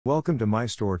Welcome to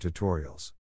Mystore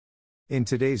Tutorials. In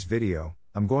today's video,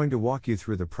 I'm going to walk you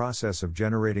through the process of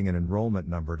generating an enrollment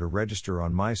number to register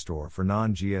on Mystore for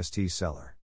non-GST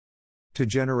seller. To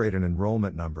generate an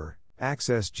enrollment number,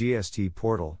 access GST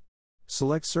portal,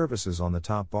 select Services on the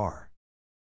top bar.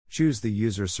 Choose the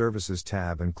User Services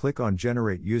tab and click on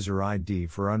Generate User ID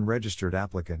for unregistered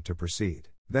applicant to proceed.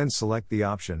 Then select the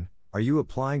option, Are you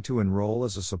applying to enroll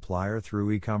as a supplier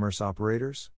through e-commerce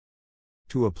operators?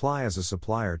 To apply as a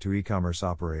supplier to e-commerce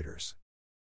operators,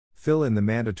 fill in the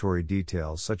mandatory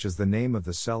details such as the name of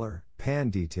the seller,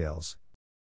 PAN details,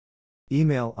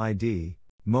 email ID,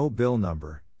 mobile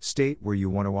number, state where you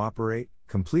want to operate,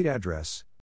 complete address,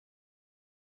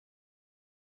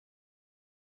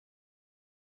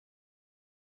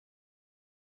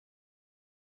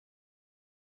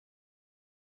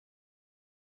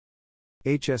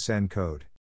 HSN code,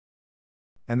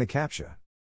 and the CAPTCHA.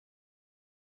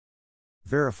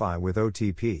 Verify with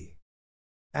OTP.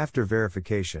 After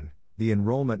verification, the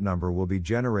enrollment number will be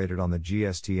generated on the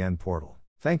GSTN portal.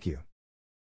 Thank you.